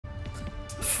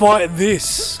fight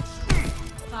this. 5,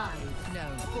 no,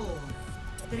 4,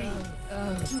 3, 2,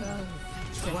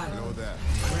 1.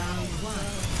 Round 1.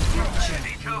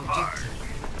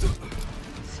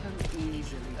 So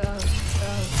easily.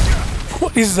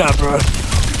 What is that, bro?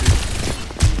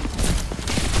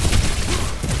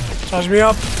 Charge me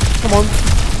up. Come on.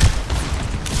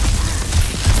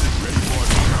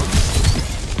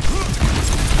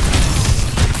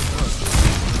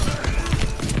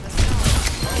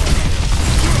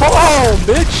 Oh,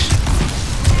 bitch!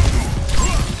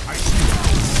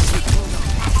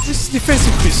 This is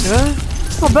defensive fist, huh?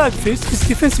 It's not bad fist, it's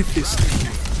defensive fist.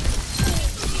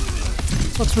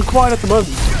 What's required at the moment?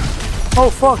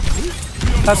 Oh fuck!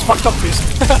 That's fucked up fist.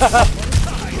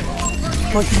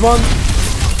 Monkey one.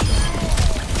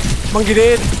 Monkey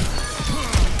dead.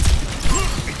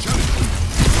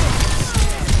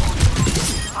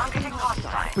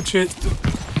 Good shit.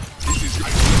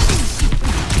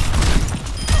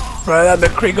 Right, that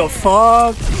McCree got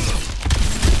fucked.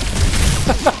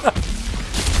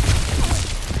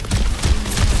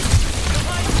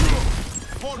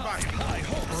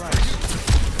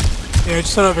 Yeah,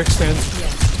 just don't overextend.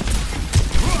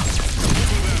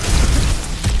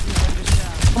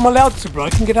 I'm allowed to, bro. I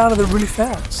can get out of there really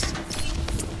fast.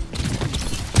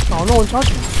 Oh, no one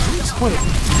touched me. It's funny.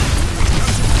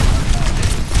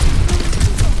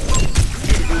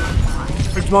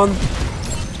 Bridge one.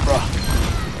 Bruh.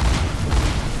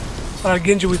 Started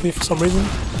Genji with me for some reason.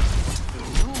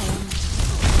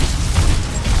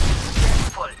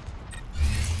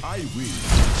 I will.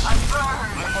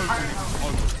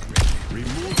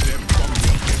 Remove them from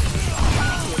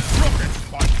your rocket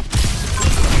body.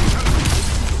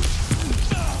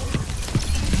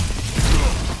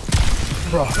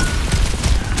 Bro.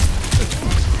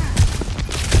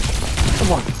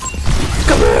 Come on.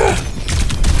 Come here!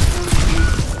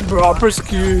 Bro,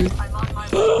 persecute.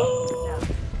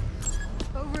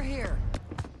 Over here.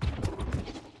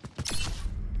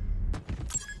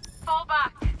 Fall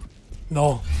back.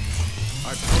 No.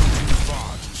 I've come too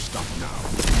far to stop now.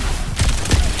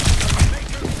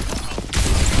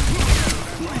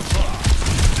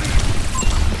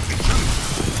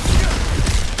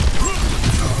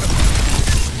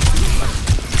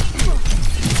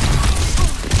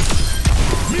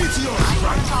 Meteor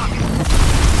strike.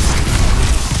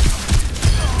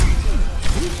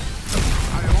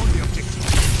 I own the objective.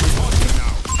 Reporting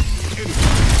now.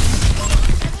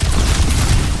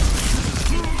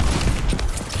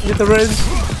 Get the res.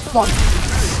 Fuck.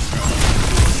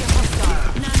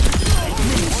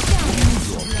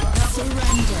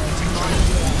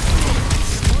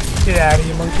 Get out of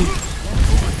here, monkey.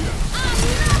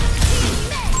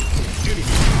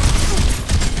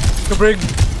 Go brig.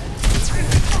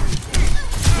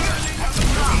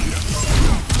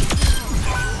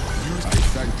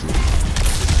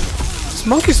 This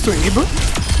monkey's doing it, bro.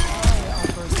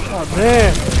 Oh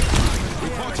man.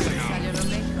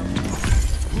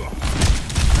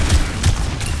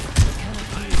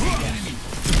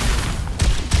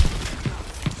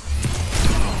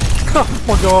 Oh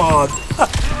my god.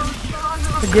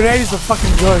 The grenade is a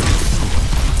fucking joke.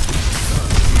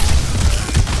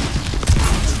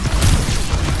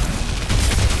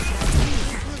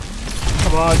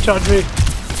 Come on, charge me.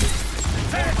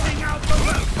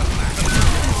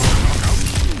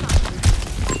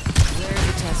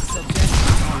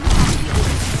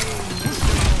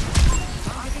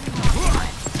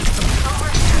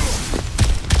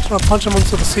 I'm gonna punch him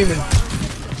onto the ceiling.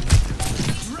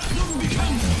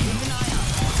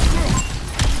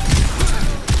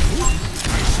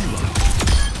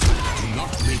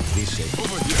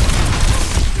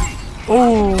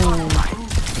 Oh,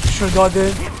 should have got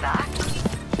there.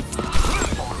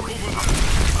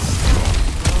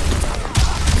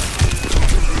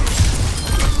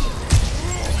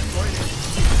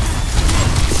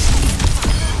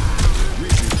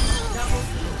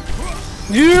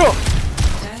 Yeah!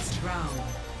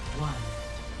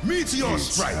 Meteor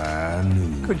strike.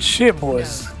 Good shit,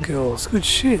 boys, girls. Good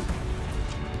shit.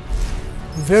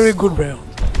 Very good round.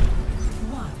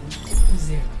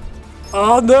 1-0.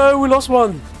 Oh no, we lost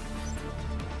one.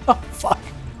 Oh fuck.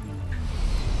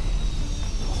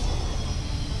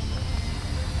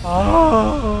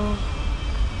 Oh.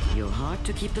 You're hard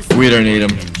to keep the We don't need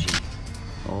him.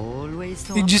 Always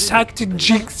He just had to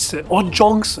jinx it or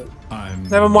jonks it.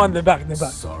 Never mind, they're back, they're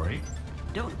back. Sorry.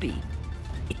 Don't be.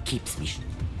 It keeps me.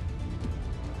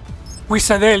 We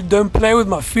said, hey, don't play with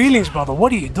my feelings, brother.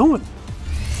 What are you doing?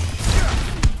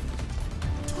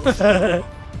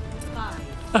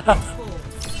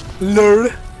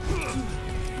 Lord.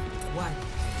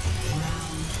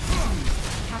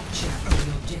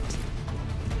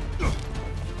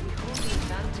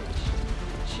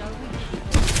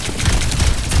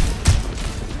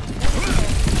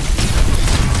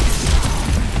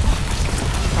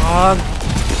 on.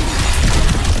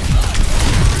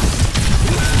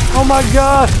 Oh my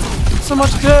god! So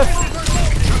much death!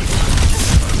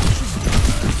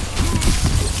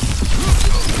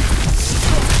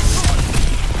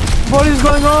 What is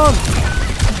going on?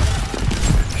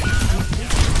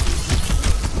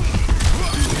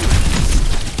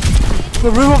 The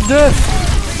room of death!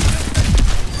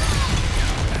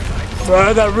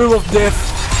 Bro, that room of death!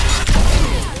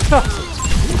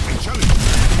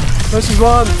 This is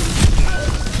one!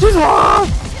 This one!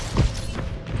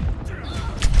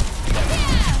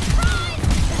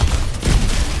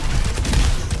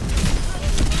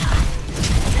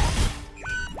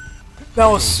 That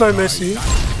was so messy. They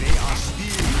are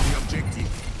stealing the objective.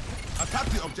 Attack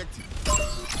the objective.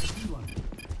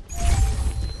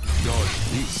 Dodge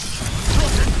this.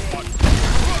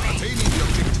 Attaining the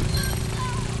objective.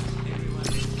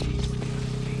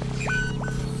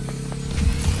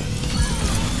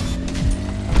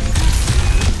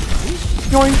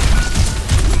 Yoink!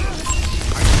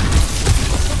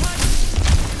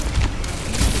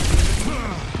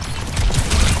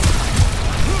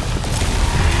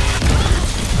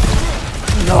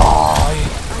 No, you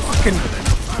fucking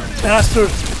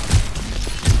bastard!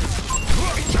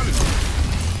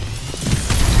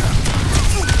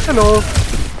 Hello.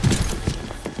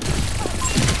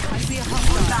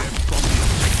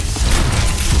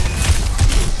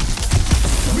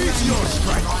 Meteor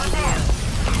strike.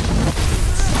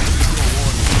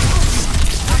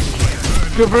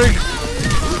 Good break.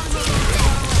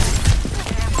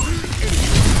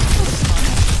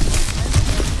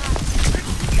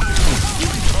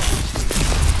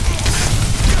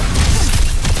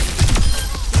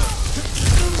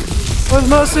 Where's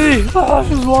Mercy? Oh,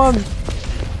 she's won.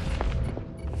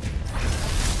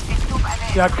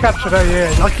 Yeah, I captured her,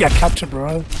 yeah. Lucky I captured,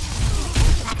 bro.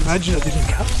 Imagine I didn't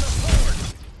capture.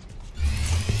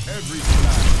 Every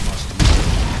flag must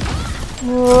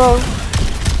Whoa.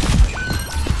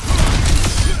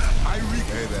 I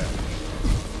repay that.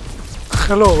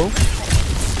 Hello.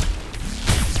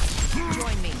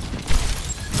 Join me.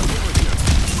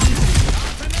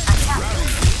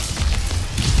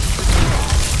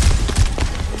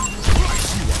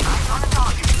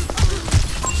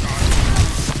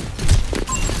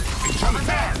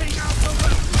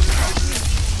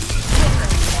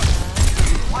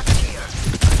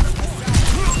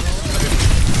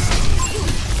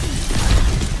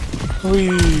 Wee.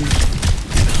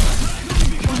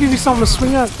 I'll give you something to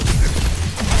swing at.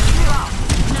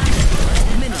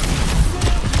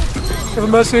 Give a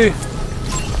Mercy.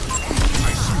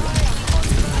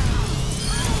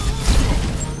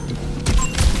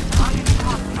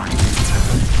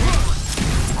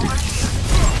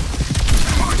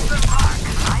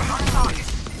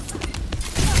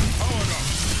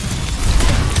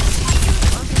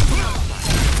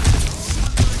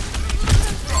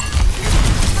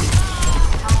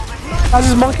 How's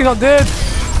this monkey not dead?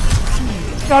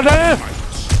 God damn!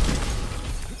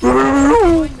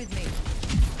 Join with me.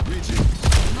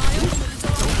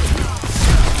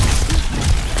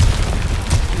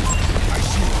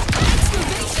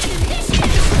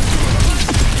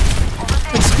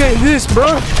 Let's get this,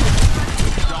 bro!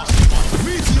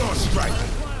 Meteor strike.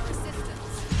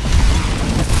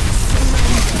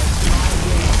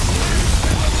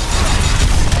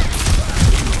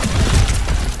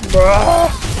 Bruh.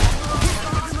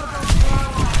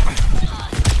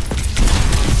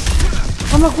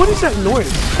 I'm like, what is that noise?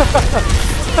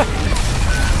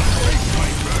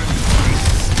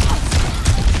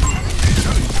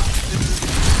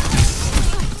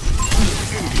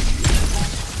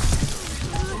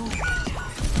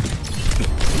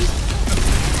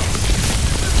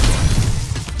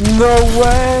 No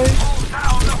way!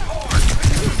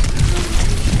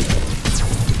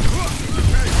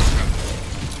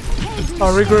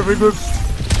 Oh, regroup, regroup.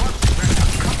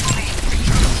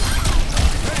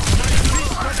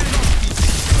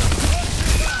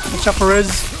 Watch out for Riz.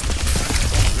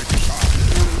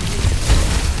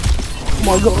 Oh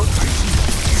my god.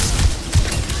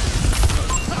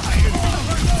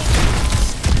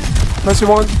 Mercy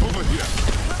one.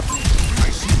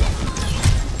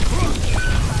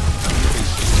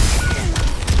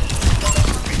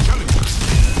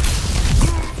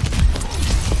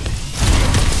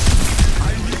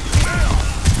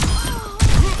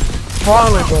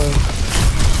 Finally, bro.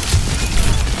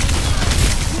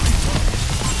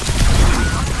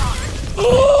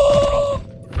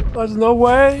 There's no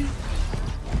way.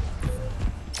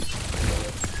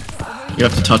 You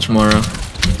have to touch Mora.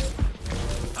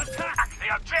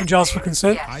 Just for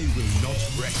consent. I will not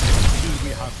rest until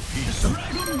we have peace.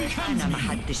 أنا ما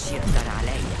حدش يقدر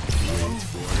عليا. Wait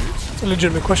for it. It's a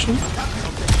legitimate question.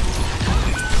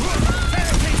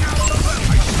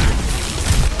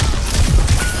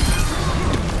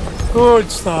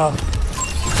 Good stuff.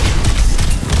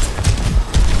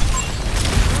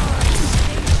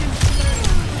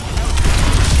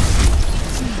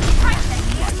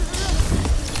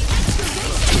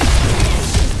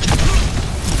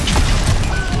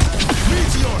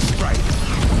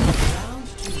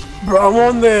 Bro, I'm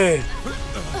on there.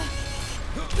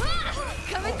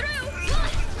 Coming through.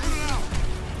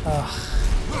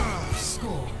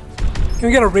 Can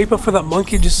we get a Reaper for that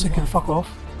monkey just so he can fuck off?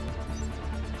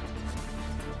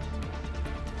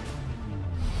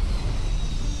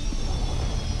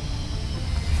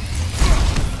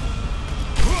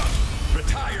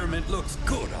 Retirement looks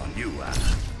good on you,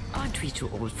 Anna. Aren't we too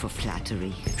old for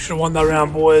flattery? Should have won that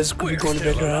round, boys. Could be going to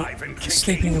bed now.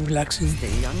 Sleeping and relaxing.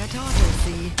 Stay young at heart, I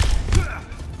see.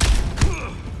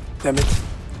 Damn it.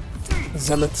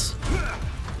 Damn it.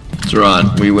 It's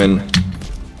alright, we win.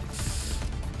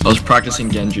 I was practicing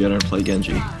Genji, I don't play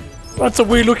Genji. That's a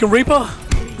weird looking Reaper.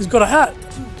 He's got a hat.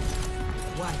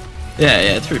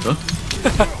 Yeah, it's Reaper.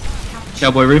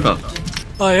 Cowboy Reaper.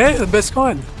 Oh yeah, the best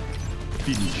kind.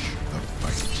 Finish the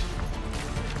fight.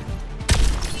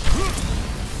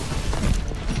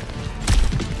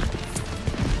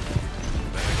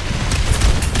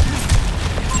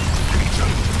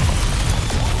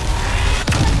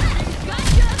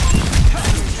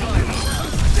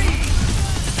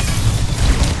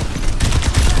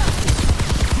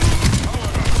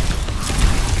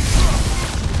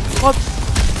 What?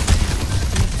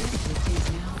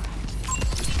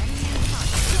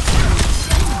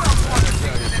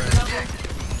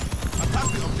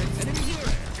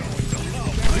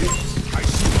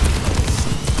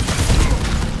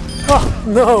 Oh,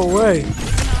 no way.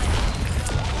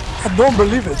 I don't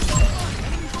believe it.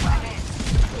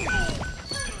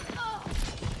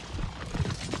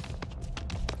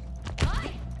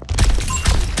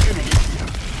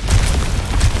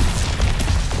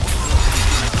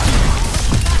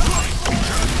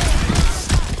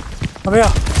 Come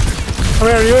here. Come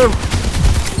here, you.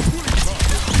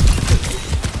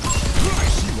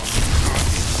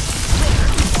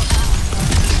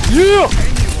 Yeah!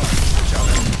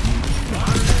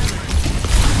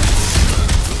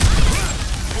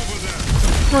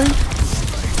 Boing.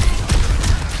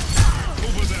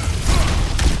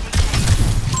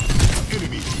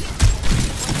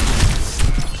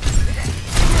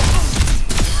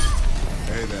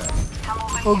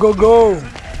 Go, go, go!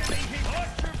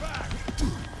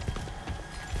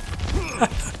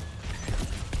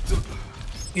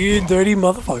 You dirty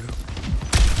motherfucker.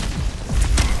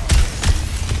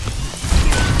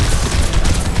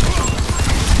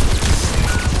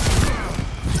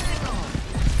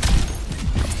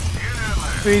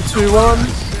 Three, two, one.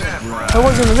 I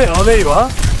wasn't there. Oh, there you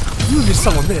are. You be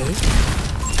someone there.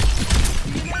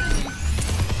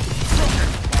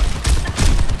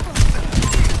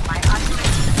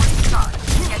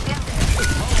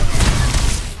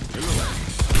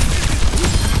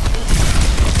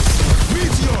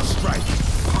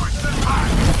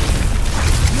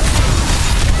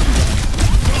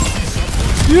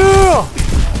 Yeah!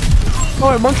 Oh,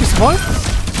 wait, monkey survived?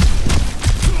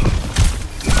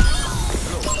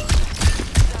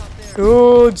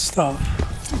 Good stuff.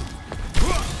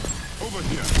 Over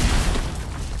here.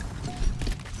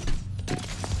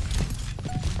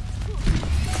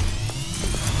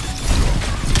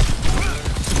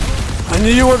 I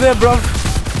knew you were there, bro.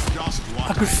 Just I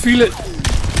one. could feel it.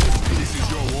 This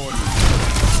is your warning.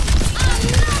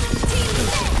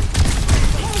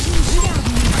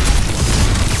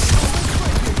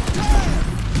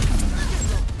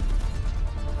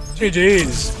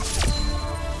 GG's.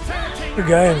 Good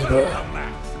game, bro.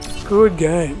 Good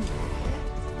game.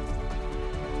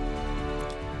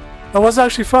 That was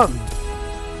actually fun.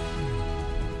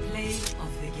 Play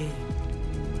of the game.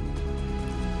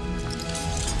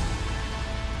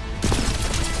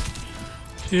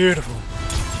 Beautiful.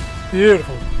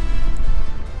 Beautiful.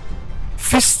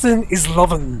 Fistin is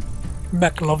lovin'.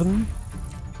 McLovin.